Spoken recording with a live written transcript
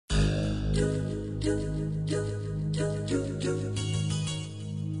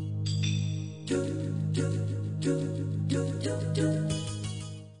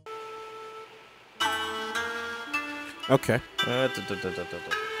Okay.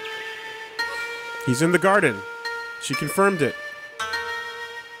 He's in the garden. She confirmed it.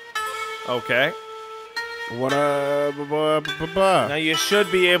 Okay. What Now you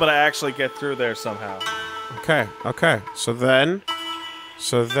should be able to actually get through there somehow. Okay, okay. So then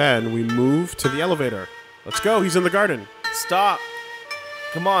we move to the elevator. Let's go. He's in the garden. Stop.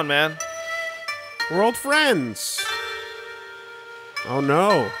 Come on, man. We're old friends. Oh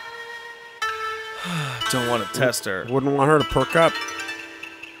no. Don't want to test her. Wouldn't want her to perk up.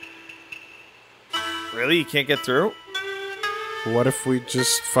 Really? You can't get through? What if we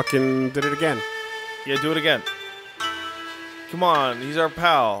just fucking did it again? Yeah, do it again. Come on, he's our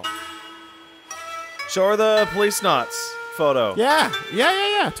pal. Show her the Policenauts photo. Yeah,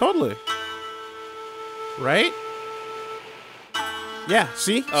 totally. Right? Yeah,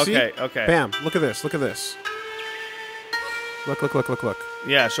 see? Okay, see? okay. Bam, look at this, look at this. Look.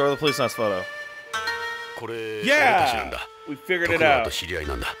 Yeah, show her the Policenauts photo. Yeah! We figured it out.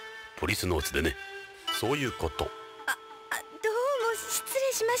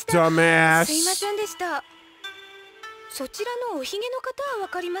 Dumbass. すいませんでした。そちらのおひげの方はわ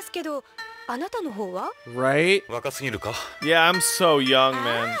かりますけど、あなたの方は Right? Yeah, I'm so young,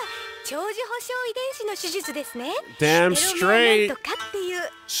 man. 長寿保証遺伝子の手術ですね。 Damn straight. とかっていう。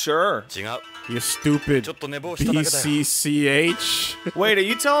 Sure. You stupid BCCH. Wait, are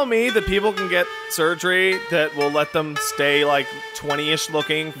you telling me that people can get surgery that will let them stay like 20-ish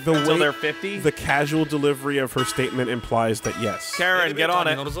looking until they're 50? The casual delivery of her statement implies that yes. Karen, get on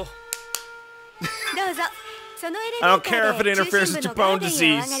it. I どうぞ。そのエレベ I ー don't タ care ー if it で interferes 中 with 心 your 部のガ bone ーデ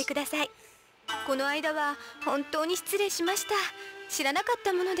ンへお上が disease. りください。この間は本当に失礼しました。知らなかっ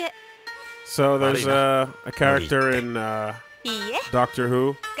たもので。 So there's a character in Doctor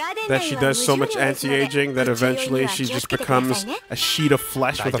Who that she does so much anti-aging that eventually she just becomes a sheet of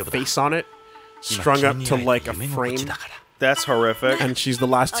flesh with a face on it, strung up to like a frame. That's horrific. And she's the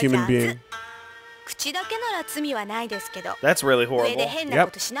last human being. 口だけなら罪はないですけど。 That's really 上 horrible. で変な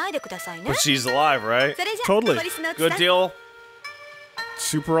ことしないでくださいね。 But she's alive, right? それじゃ Totally. ポリスノーツ Good さん deal.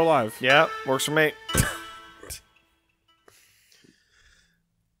 Super alive. Yeah, works for me.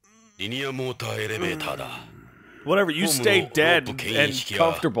 Whatever, you stay dead and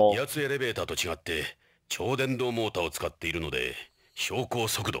comfortable.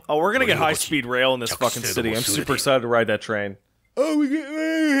 Oh, we're gonna get high-speed rail in this fucking city. I'm super excited to ride that train. Oh,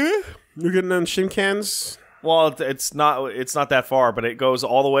 we're getting on Shinkans. Well, it's not that far, but it goes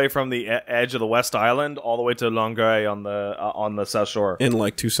all the way from the edge of the West Island all the way to Longueuil on the South Shore. In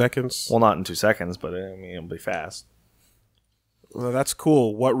like 2 seconds. Well, not in 2 seconds, but I mean it'll be fast. Well, that's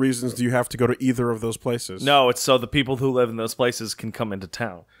cool. What reasons do you have to go to either of those places? No, it's so the people who live in those places can come into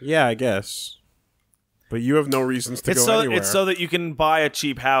town. Yeah, I guess. But you have no reasons to go anywhere. It's so that you can buy a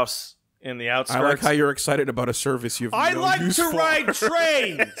cheap house in the outskirts. I like how you're excited about a service you have no use for. ride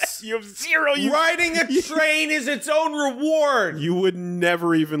trains. You have zero use. Riding a train is its own reward. You would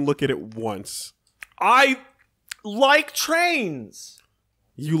never even look at it once. I like trains.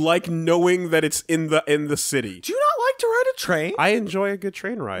 You like knowing that it's in the city. Do you not like to ride a train? I enjoy a good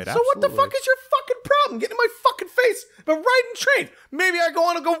train ride. So what the fuck is your fucking problem? Get in my fucking face about riding trains. Maybe I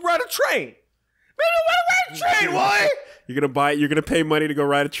want to go ride a train. Maybe I want to ride a train, boy. You're gonna pay money to go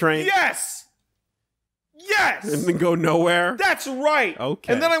ride a train? Yes. Yes. And then go nowhere? That's right.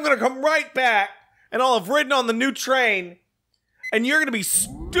 Okay. And then I'm gonna come right back and I'll have ridden on the new train and you're gonna be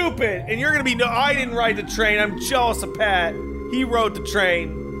stupid and you're gonna be, no, I didn't ride the train. I'm jealous of Pat. He rode the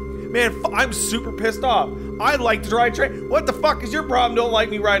train. Man, I'm super pissed off. I like to ride a train. What the fuck is your problem? Don't like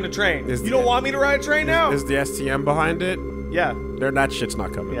me riding a train. You don't want me to ride a train now? Is the STM behind it? Yeah. That shit's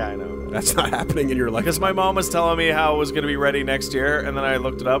not coming. Yeah, I know. That's not happening in your life. Because my mom was telling me how it was going to be ready next year, and then I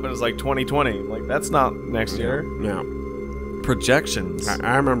looked it up and it was like 2020. I'm like, that's not next year. No. Projections.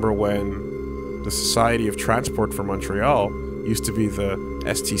 I remember when the Society of Transport for Montreal used to be the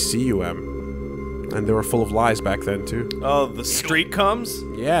STCUM. And they were full of lies back then, too. Oh, the street comes?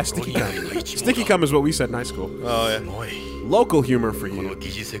 Yeah, sticky cum. Sticky cum is what we said in high school. Oh, yeah. Local humor for you.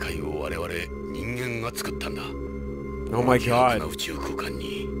 Oh my god.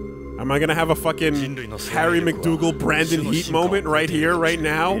 Am I gonna have a fucking Harry McDougal, Brandon Heat moment right here, right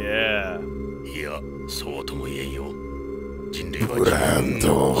now? Yeah.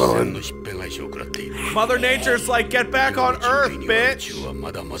 Mother Nature's like, get back on Earth, bitch!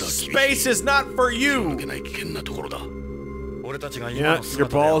 Space is not for you! Yeah, your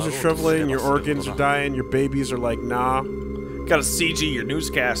balls are shriveling, your organs are dying, your babies are like, nah. Gotta CG your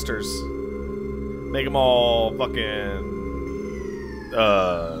newscasters. Make them all fucking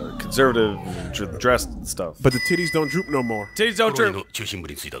conservative dressed and stuff. But the titties don't droop no more. Titties don't droop.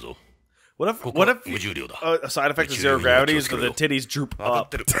 What if a side effect of zero gravity is that the titties droop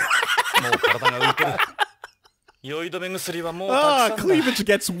up? Cleavage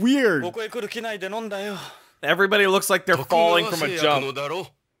gets weird. Everybody looks like they're falling from a jump.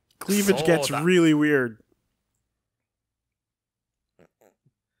 Cleavage gets really weird.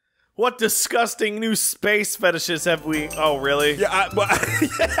 What disgusting new space fetishes have we... Oh, really? Yeah,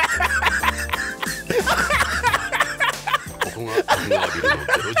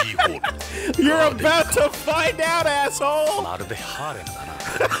 You're about to find out, asshole!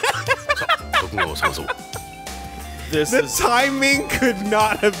 The timing could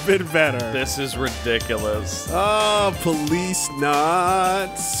not have been better. This is ridiculous. Oh,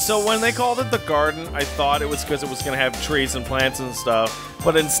 Policenauts. So when they called it the garden, I thought it was because it was going to have trees and plants and stuff.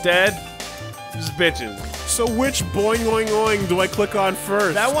 But instead, just bitches. So which boing oing oing do I click on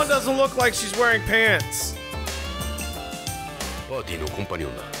first? That one doesn't look like she's wearing pants. Wait,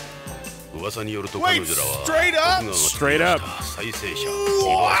 straight up? Straight up.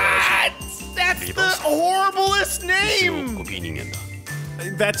 What? That's the horriblest name!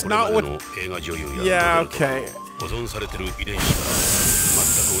 That's not what... Yeah, okay. I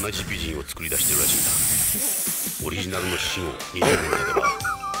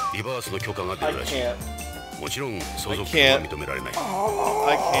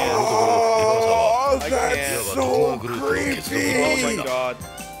can't. So creepy. Oh my god.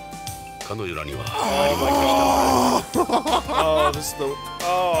 Oh, this is the...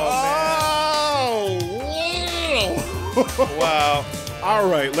 Oh, man. Wow. All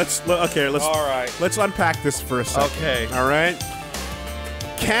right, let's unpack this for a second. Okay. All right.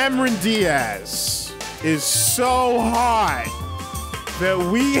 Cameron Diaz is so hot that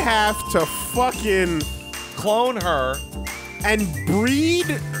we have to fucking clone her and breed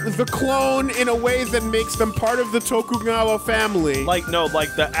the clone in a way that makes them part of the Tokugawa family. Like, no, like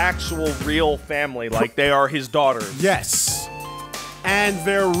the actual real family. Like, they are his daughters. Yes. And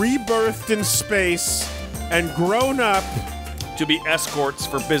they're rebirthed in space and grown up to be escorts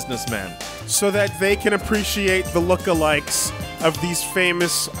for businessmen. So that they can appreciate the lookalikes of these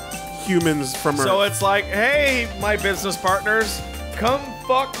famous humans from Earth. So it's like, hey, my business partners, come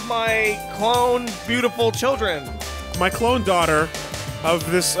fuck my clone beautiful children. My clone daughter of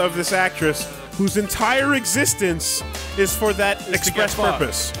this actress, whose entire existence is for that express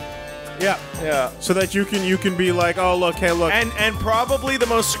purpose. Yeah, yeah. So that you can be like, oh look, hey look. And probably the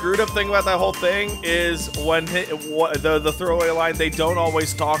most screwed up thing about that whole thing is when the throwaway line, they don't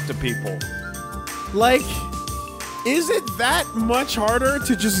always talk to people. Like, is it that much harder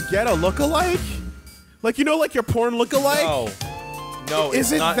to just get a lookalike? Like, you know, like your porn lookalike? No. No,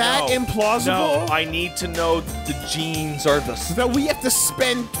 is it not, that no. implausible? No, I need to know that the genes are the same. That we have to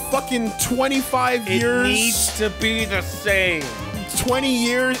spend fucking 25 years. It needs to be the same. 20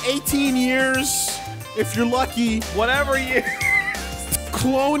 years, 18 years, if you're lucky. Whatever year.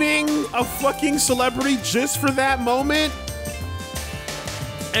 Cloning a fucking celebrity just for that moment?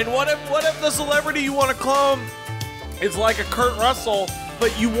 And what if the celebrity you want to clone is like a Kurt Russell,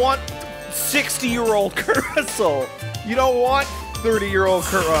 but you want 60-year-old Kurt Russell? You don't want 30-year-old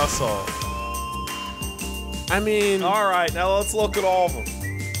Kurt Russell. I mean... Alright, now let's look at all of them.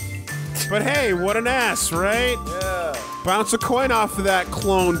 But hey, what an ass, right? Yeah. Bounce a coin off of that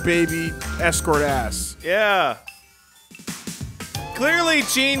clone baby escort ass. Yeah. Clearly,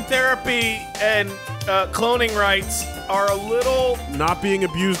 gene therapy and cloning rights are a little... Not being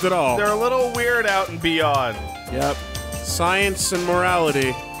abused at all. They're a little weird out and beyond. Yep. Science and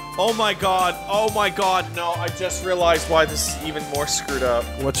morality. Oh my god, no, I just realized why this is even more screwed up.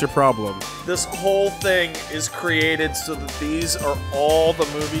 What's your problem? This whole thing is created so that these are all the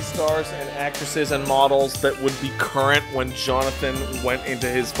movie stars and actresses and models that would be current when Jonathan went into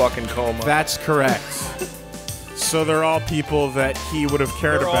his fucking coma. That's correct. So they're all people that he would have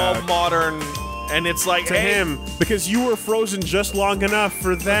cared about. They're all modern, and it's like, to him, because you were frozen just long enough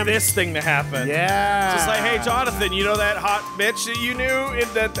for them. For this thing to happen. Yeah. It's just like, hey, Jonathan, you know that hot bitch that you knew,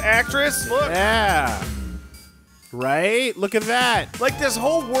 that actress? Look. Yeah. Right? Look at that. Like, this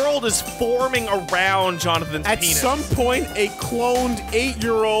whole world is forming around Jonathan's penis. At some point, a cloned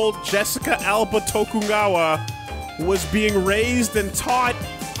 8-year-old Jessica Alba Tokugawa was being raised and taught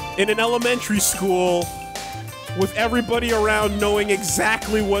in an elementary school with everybody around knowing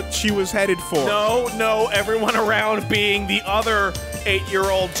exactly what she was headed for. No, everyone around being the other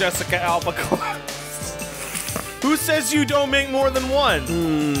 8-year-old Jessica Alba clone. Who says you don't make more than one?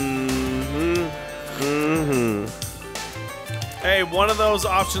 Hey, one of those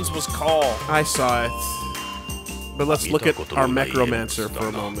options was call. I saw it. But let's look at our Mechromancer for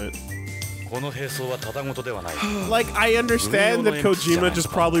a moment. Like, I understand that Kojima just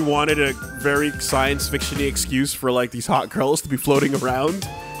probably wanted a very science fiction-y excuse for, like, these hot girls to be floating around.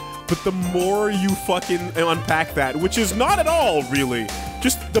 But the more you fucking unpack that, which is not at all, really,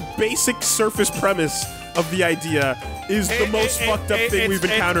 just the basic surface premise of the idea is the most fucked up thing we've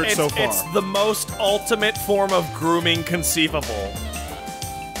encountered so far. It's the most ultimate form of grooming conceivable.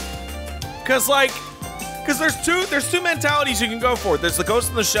 Cause there's two mentalities you can go for. There's the Ghost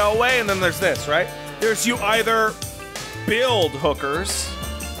in the Shell way, and then there's this, right? There's you either build hookers,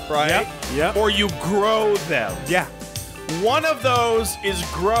 right? Yep. Or you grow them. Yeah. One of those is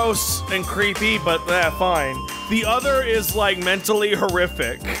gross and creepy, but fine. The other is like mentally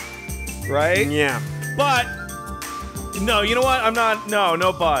horrific, right? Yeah. But no, you know what? I'm not.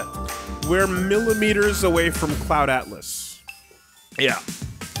 No but. We're millimeters away from Cloud Atlas. Yeah.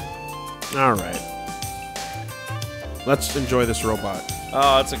 All right. Let's enjoy this robot.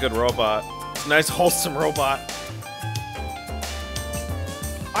 Oh, it's a good robot. It's a nice, wholesome robot.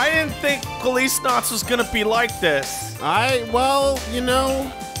 I didn't think Policenauts was gonna be like this. Well, you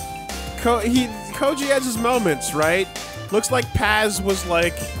know, Koji has his moments, right? Looks like Paz was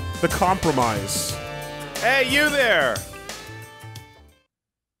like the compromise. Hey, you there!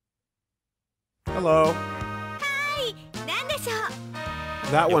 Hello.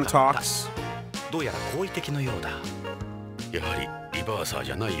 That one talks.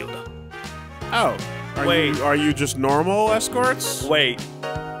 Oh, are you just normal escorts? Wait,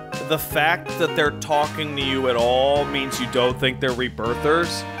 the fact that they're talking to you at all means you don't think they're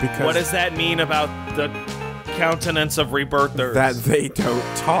rebirthers? Because what does that mean about the countenance of rebirthers? That they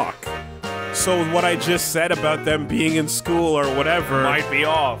don't talk. So what I just said about them being in school or whatever might be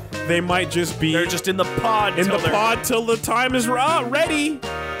off. They might just be. They're just in the pod. Till the time is ready.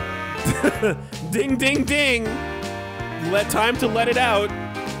 Ding, ding, ding. Time to let it out.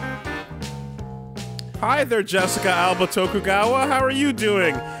 Hi there, Jessica Alba Tokugawa. How are you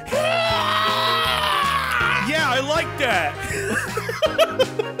doing? Yeah, I like that.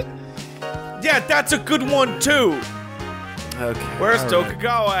 Yeah, that's a good one too. Okay. Where's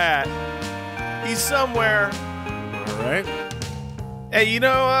Tokugawa at? He's somewhere. All right. Hey, you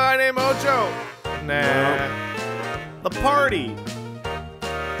know name Ojo? Nah. No. The party.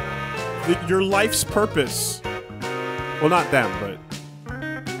 Your life's purpose. Well, not them, but...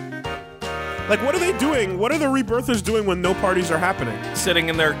 Like, what are they doing? What are the rebirthers doing when no parties are happening? Sitting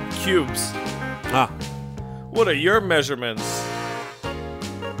in their cubes. Ah. What are your measurements?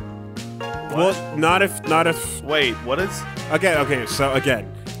 What? Well, not if... Wait, what is... Okay, so again...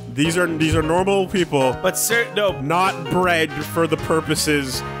 These are normal people, but no, not bred for the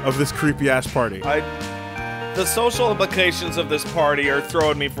purposes of this creepy ass party. The social implications of this party are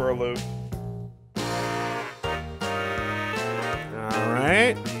throwing me for a loop. All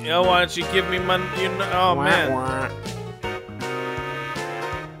right. You know, why don't you give me money? Oh man.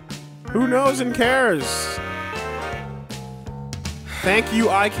 Who knows and cares? Thank you,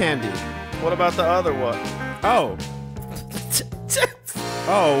 eye candy. What about the other one? Oh.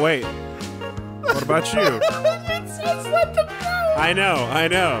 Oh, wait. What about you? Just let them go. I know.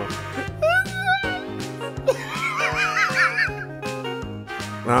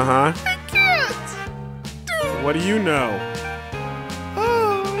 Uh-huh. I can't. Dude. What do you know?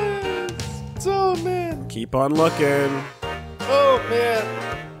 Oh, man. Keep on looking. Oh, man.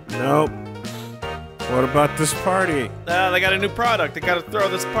 Nope. What about this party? They got a new product. They gotta throw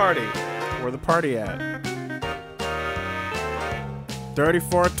this party. Where the party at?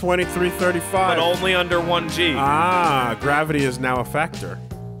 34, 23, 35. But only under 1G. Ah, gravity is now a factor.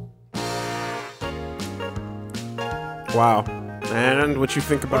 Wow. And what you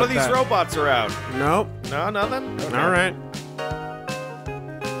think about that? What are these robots around? Nope. No, nothing? Okay. All right.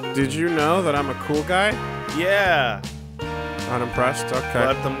 Did you know that I'm a cool guy? Yeah. Unimpressed? Okay.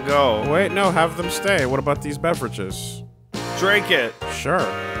 Let them go. Wait, no, have them stay. What about these beverages? Drink it. Sure.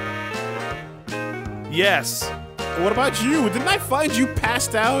 Yes. What about you? Didn't I find you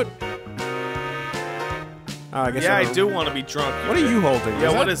passed out? Oh, I guess I do want to be drunk. What are you holding?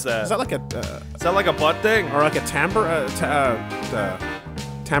 Yeah, what is that? Is that like a... is that like a butt thing? Or like a tambourine?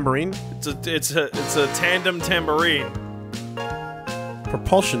 It's a tandem tambourine.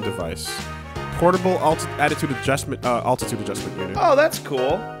 Propulsion device. Portable altitude adjustment unit. Oh, that's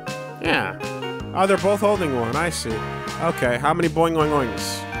cool. Yeah. Oh, they're both holding one. I see. Okay, how many boing oing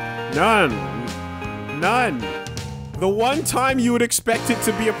oings? None. The one time you would expect it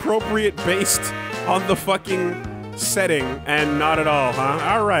to be appropriate based on the fucking setting, and not at all, huh?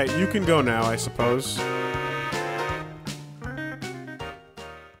 Alright, you can go now, I suppose.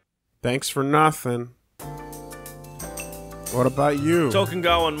 Thanks for nothing. What about you?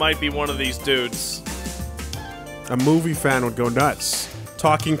 Tokugawa might be one of these dudes. A movie fan would go nuts.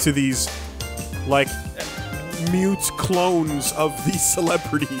 Talking to these, like, mute clones of these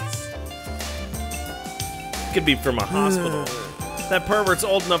celebrities. Could be from a hospital. That pervert's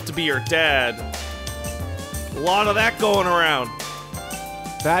old enough to be your dad. A lot of that going around.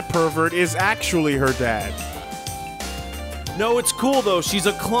 That pervert is actually her dad. No, it's cool though. She's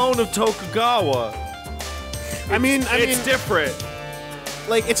a clone of Tokugawa. I mean, it's different.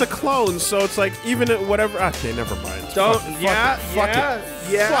 Like, it's a clone, so it's like, even at whatever. Okay, never mind. Fuck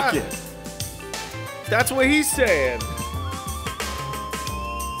it. That's what he's saying.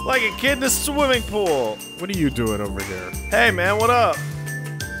 Like a kid in a swimming pool. What are you doing over here? Hey, man, what up?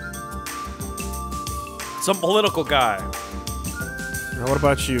 Some political guy. Now, what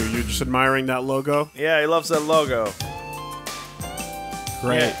about you? You just admiring that logo? Yeah, he loves that logo.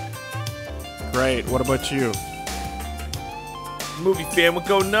 Great. Yeah. Great. What about you? Movie fan would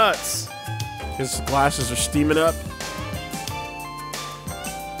go nuts. His glasses are steaming up.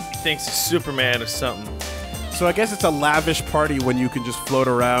 He thinks he's Superman or something. So I guess it's a lavish party when you can just float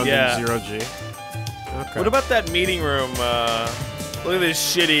around in zero-G. Okay. What about that meeting room? Look at this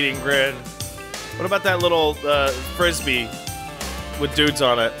shit-eating grin. What about that little frisbee with dudes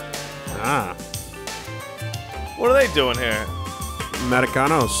on it? Ah. What are they doing here?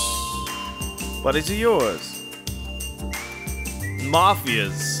 Americanos. Buddies of yours.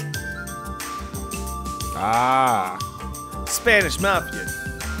 Mafias. Ah. Spanish mafia.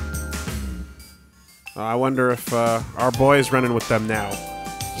 I wonder if our boy is running with them now.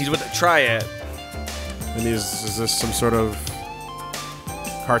 He's with the Triad. And is this some sort of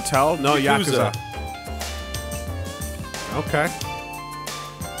cartel? No, Yakuza. Okay.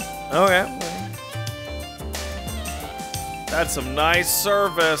 Okay. That's some nice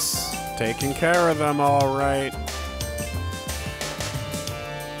service. Taking care of them, all right.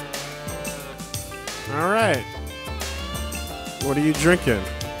 All right. What are you drinking?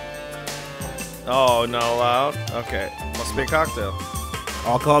 Oh, not allowed? Okay. Must be a cocktail.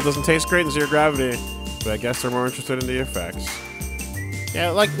 Alcohol doesn't taste great in zero gravity, but I guess they're more interested in the effects. Yeah,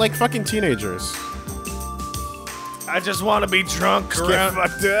 like fucking teenagers. I just want to be drunk around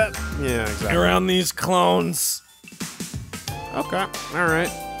fucked up. Yeah, exactly. Around these clones. Okay. All right.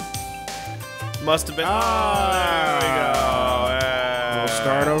 Must have been. Oh, there we go. Yeah. We'll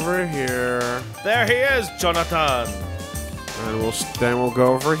start over here. There he is, Jonathan. And then we'll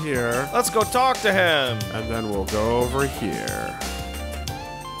go over here. Let's go talk to him. And then we'll go over here.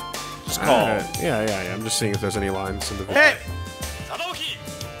 Just call. Yeah. I'm just seeing if there's any lines in the video. Hey! Sadaoki!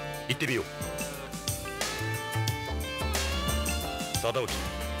 行ってみよう。Sadaoki、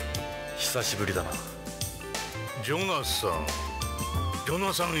久しぶりだな。ジョナサン、ジョ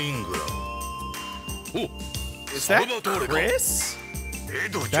ナサン・イングラム。お、Is that Chris?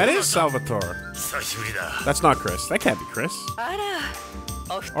 That is Salvatore. 久しぶりだ。That's not Chris. That can't be Chris. あ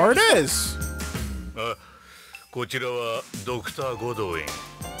ら、お二人。 Or it is. あ、こちらはドクター・ゴドウィン、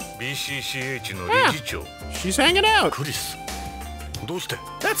BCCH の理事長。She's hanging out. クリス、どうして？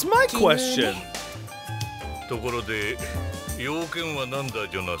 That's my question. ところで、要件はなんだ、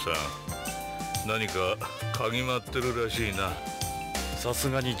ジョナサン。何か嗅ぎ回ってるらしいな。さ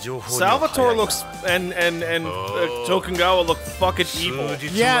すがに情報には早いな。Salvatore looks and Tokugawa look fucking evil.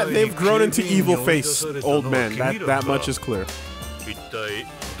 Yeah, they've grown into evil face old men. That much is clear. 一体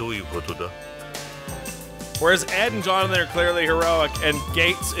どういうことだ? Whereas Ed and Jonathan are clearly heroic, and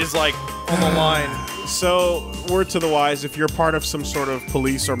Gates is like on the line. So, word to the wise: if you're part of some sort of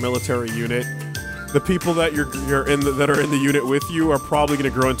police or military unit, the people that that are in the unit with you are probably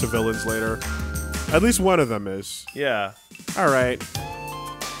going to grow into villains later. At least one of them is. Yeah. All right.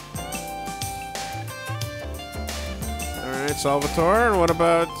 All right, Salvatore. And what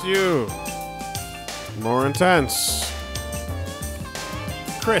about you? More intense.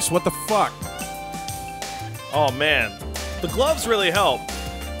 Chris, what the fuck? Oh man, the gloves really help.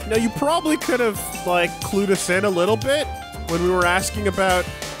 Now you probably could have like clued us in a little bit when we were asking about,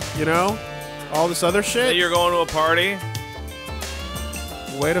 you know, all this other shit. That you're going to a party.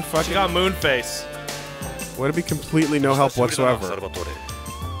 Way to fucking. She got moon face. Way to be completely no help whatsoever. こ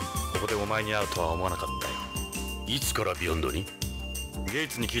こでお前に会うとは思わなかったよ。いつからビヨンドに？ゲイ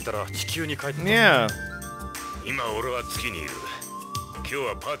ツに聞いたら地球に帰った。Yeah. 今俺は月にいる。今日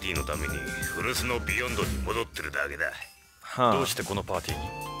はパーティーのために古巣のビヨンドに戻ってるだけだ。どうしてこのパーティーに？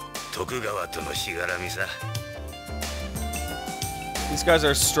徳川とのしがらみさ。These guys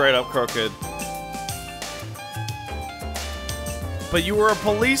are straight up crooked. But you were a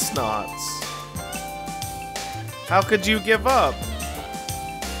Policenauts. How could you give up?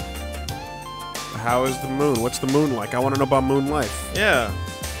 How is the moon? What's the moon like? I want to know about moon life. Yeah.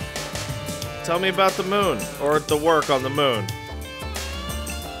 Tell me about the moon, or the work on the moon.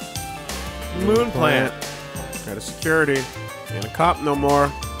 Moon plant. Got a security. Ain't a cop no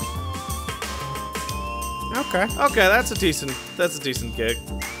more. Okay. Okay, that's a decent gig.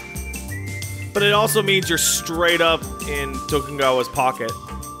 But it also means you're straight up in Tokugawa's pocket.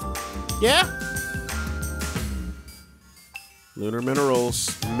 Yeah. Lunar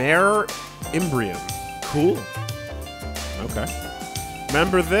minerals. Mare Imbrium. Cool. Okay.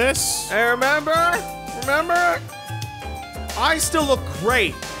 Remember this? Hey, remember? Remember? I still look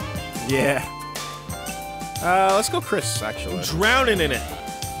great. Yeah. Let's go Chris, actually. I'm drowning in it.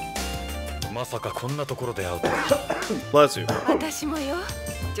 Bless you. 私もよ、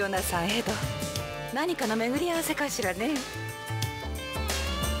ジョナサンエド。何かの巡り合わせかしらね。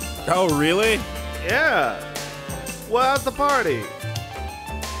Oh, really? Yeah. Well, at the party.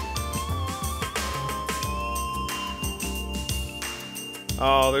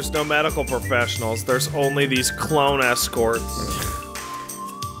 Oh, there's no medical professionals. There's only these clone escorts.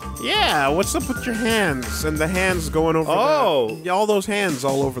 Yeah, what's up with your hands? And the hands going over all those hands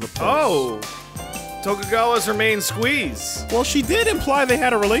all over the place. Oh. Tokugawa's her main squeeze. Well, she did imply they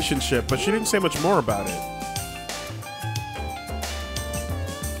had a relationship, but she didn't say much more about it.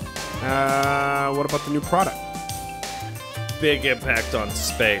 What about the new product? Big impact on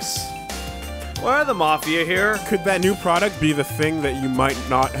space. Why are the Mafia here? Could that new product be the thing that you might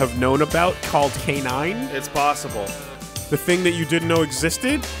not have known about called K9? It's possible. The thing that you didn't know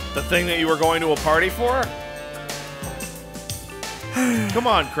existed? The thing that you were going to a party for? Come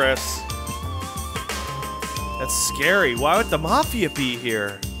on, Chris. That's scary. Why would the Mafia be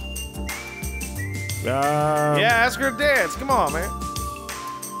here? Yeah, ask her to dance. Come on, man.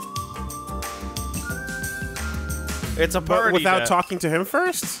 It's a party. But without talking to him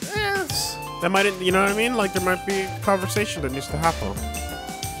first? Yes. That might, you know what I mean? Like, there might be a conversation that needs to happen.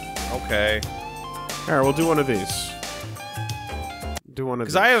 Okay. Alright, we'll do one of these. Do one of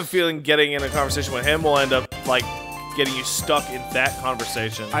these. Because I have a feeling getting in a conversation with him will end up, like, getting you stuck in that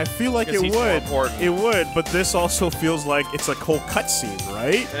conversation. I feel like it would. It would, but this also feels like it's a whole cutscene,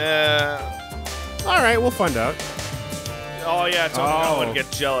 right? Alright, we'll find out. Oh, yeah, Tokugawa would get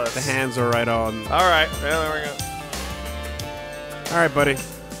jealous. The hands are right on. Alright, yeah, there we go. Alright, buddy.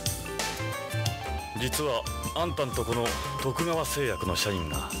 実はあんたんとこの徳川製薬の社員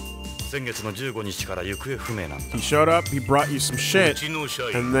が先月の15日から行方不明なんだ。 He showed up, he brought you some shit,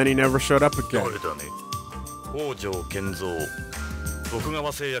 and then he never showed up again. 誰だね。北条健三、徳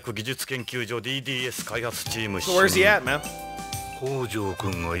川製薬技術研究所 DDS 開発チーム。 So where's he at, man? 北条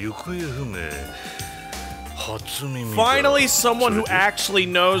君が行方不明。 Finally, someone who actually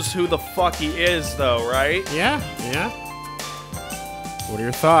knows who the fuck he is, though, right? Yeah, yeah. What are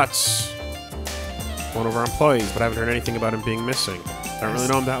your thoughts? One of our employees, but I haven't heard anything about him being missing. I don't really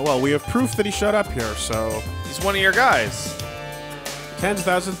know him that well. We have proof that he showed up here, so... He's one of your guys. Tens of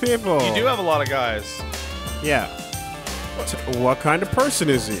thousands of people. You do have a lot of guys. Yeah. What kind of person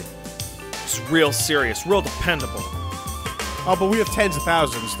is he? He's real serious, real dependable. Oh, but we have tens of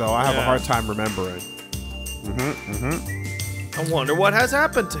thousands, though. I have a hard time remembering. I wonder what has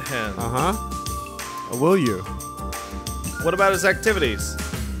happened to him. Will you? What about his activities?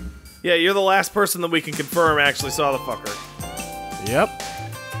 Yeah, you're the last person that we can confirm actually saw the fucker. Yep.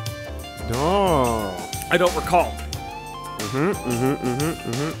 No. I don't recall.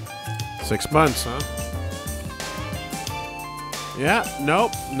 6 months, huh? Yeah,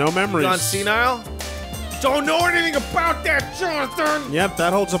 nope, no memories. Gone senile? Don't know anything about that, Jonathan! Yep,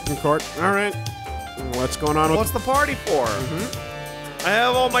 that holds up in court. Alright. What's going on with... What's the party for? I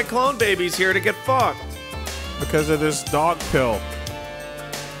have all my clone babies here to get fucked. Because of this dog pill.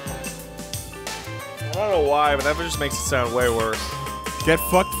 I don't know why, but that just makes it sound way worse. Get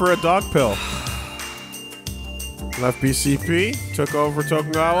fucked for a dog pill. Left BCP, took over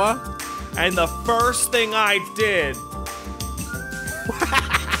Tokugawa. And the first thing I did...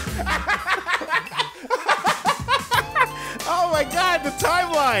 Oh my god, the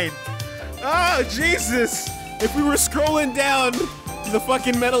timeline! Oh, Jesus! If we were scrolling down the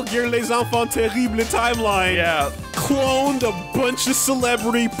fucking Metal Gear Les Enfants Terribles timeline, cloned a bunch of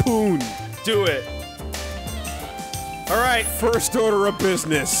celebrity poon. Do it. Alright, first order of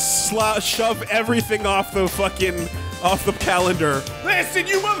business. Shove everything off the calendar. Listen,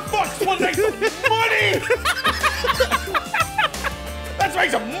 you motherfuckers want to make some money! Let's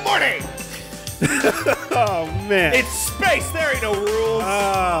make some money! Oh, man. It's space, there ain't no rules.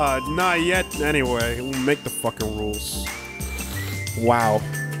 Not yet. Anyway, we'll make the fucking rules. Wow.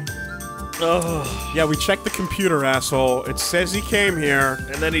 Oh. Yeah, we checked the computer, asshole. It says he came here.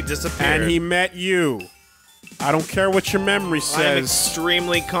 And then he disappeared. And he met you. I don't care what your memory says. I'm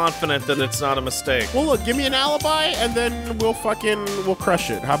extremely confident that it's not a mistake. Well, look, give me an alibi, and then we'll crush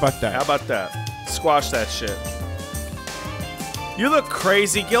it. How about that? How about that? Squash that shit. You look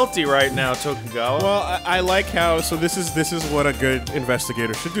crazy guilty right now, Tokugawa. Well, I like how, so this is what a good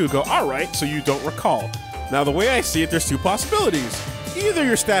investigator should do. Go, all right, so you don't recall. Now, the way I see it, there's two possibilities. Either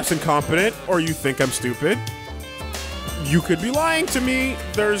your staff's incompetent, or you think I'm stupid. You could be lying to me.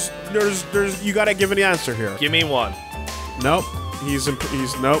 You gotta give an answer here. Give me one. Nope.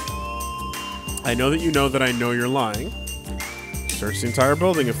 Nope. I know that you know that I know you're lying. Search the entire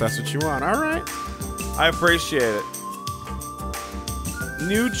building if that's what you want. All right. I appreciate it.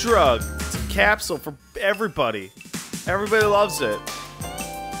 New drug. It's a capsule for everybody. Everybody loves it.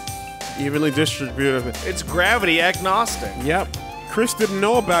 Evenly distributed. It's gravity agnostic. Yep. Chris didn't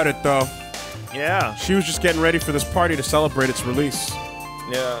know about it, though. Yeah. She was just getting ready for this party to celebrate its release.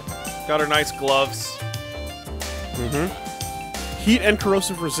 Yeah. Got her nice gloves. Mm-hmm. Heat and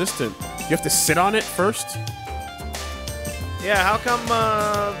corrosive resistant. You have to sit on it first? Yeah, how come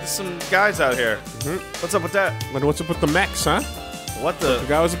some guys out here? Mm-hmm. What's up with that? And what's up with the mechs, huh? What the? The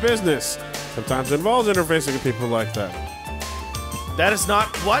guy was a business. Sometimes it involves interfacing with people like that. That is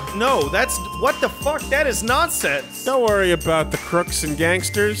not what? No, that's what the fuck? That is nonsense. Don't worry about the crooks and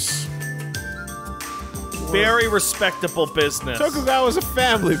gangsters. Very respectable business. Tokugawa's a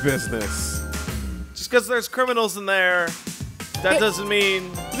family business. Just because there's criminals in there, that doesn't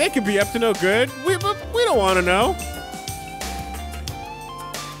mean they could be up to no good. We don't want to know.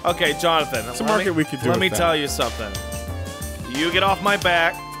 Okay, Jonathan. It's a market we could do. Let me tell you something. You get off my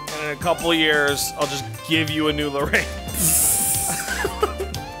back, and in a couple years, I'll just give you a new Lorraine.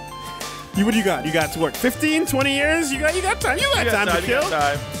 What do you got? You got to work 15, 20 years? You got time. You got time to kill. You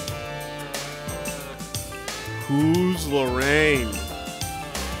got time. Who's Lorraine?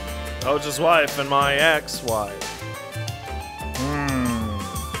 Hoja's wife and my ex-wife.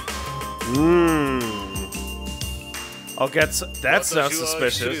 I'll get. That sounds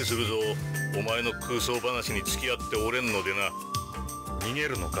suspicious.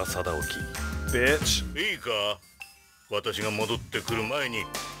 Bitch.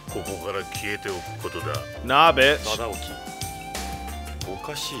 Nah, bitch.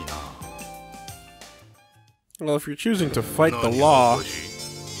 Well, if you're choosing to fight the law,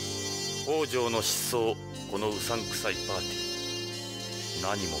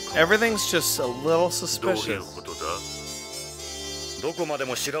 everything's just a little suspicious.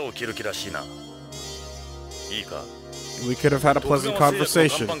 we could have had a pleasant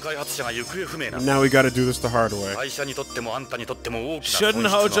conversation. Now we gotta do this the hard way. Shouldn't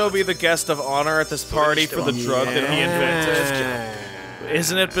Hojo be the guest of honor at this party for the drug that he invented?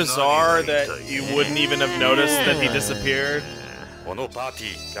 Isn't it bizarre that you wouldn't even have noticed that he disappeared? The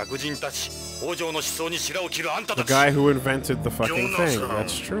guy who invented the fucking thing,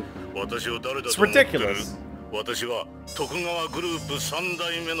 that's true. It's ridiculous.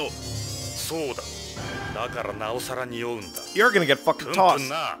 You're gonna get fucking tossed.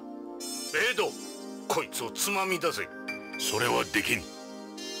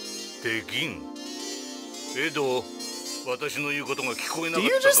 Do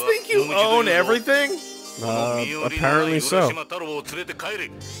you just think you own everything? Apparently so.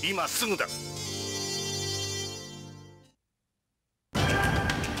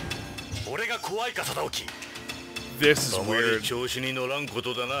 This is weird.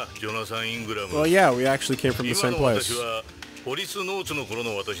 Well, yeah, we actually came from the same place.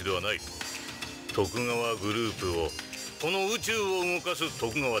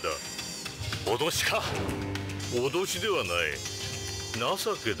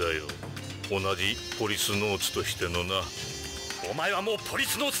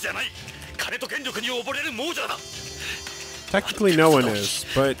 Technically, no one is,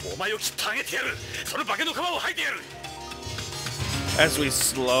 but as we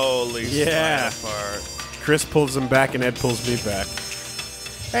slowly slide apart. Chris pulls him back and Ed pulls me back.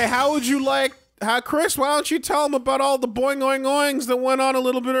 Hey, how would you like... Chris, why don't you tell him about all the boing oing oings that went on a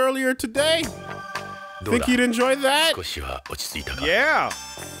little bit earlier today? Think you'd enjoy that? Yeah.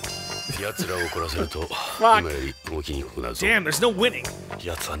 Fuck. Damn, there's no winning.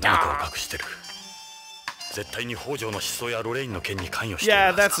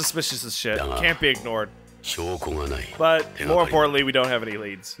 Yeah, that's suspicious as shit. Can't be ignored. But more importantly, we don't have any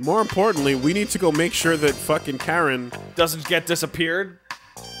leads. More importantly, we need to go make sure that fucking Karen doesn't get disappeared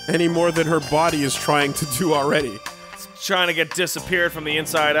any more than her body is trying to do already. It's trying to get disappeared from the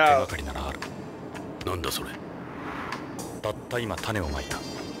inside out.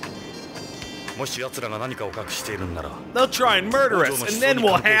 They'll try and murder us, and then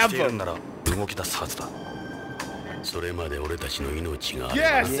we'll have them.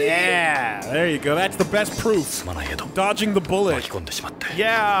 Yes! Yeah! There you go. That's the best proof. Dodging the bullet.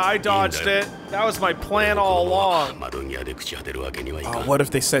 Yeah, I dodged it. That was my plan all along. Oh, what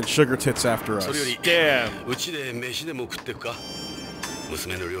if they sent sugar tits after us? Damn.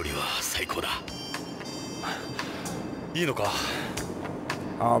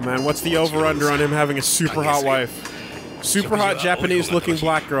 Oh man, what's the over-under on him having a super hot wife? Super hot Japanese-looking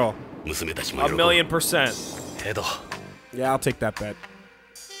black girl. 1,000,000%. Yeah, I'll take that bet.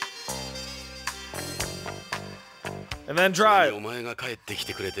 And then drive.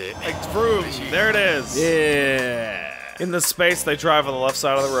 Like, vroom. There it is. Yeah. In the space, they drive on the left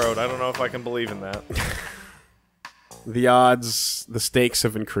side of the road. I don't know if I can believe in that. The odds, the stakes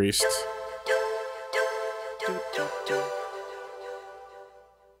have increased.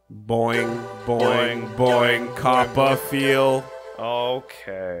 Boing, boing, boing, Kappa feel.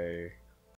 Okay.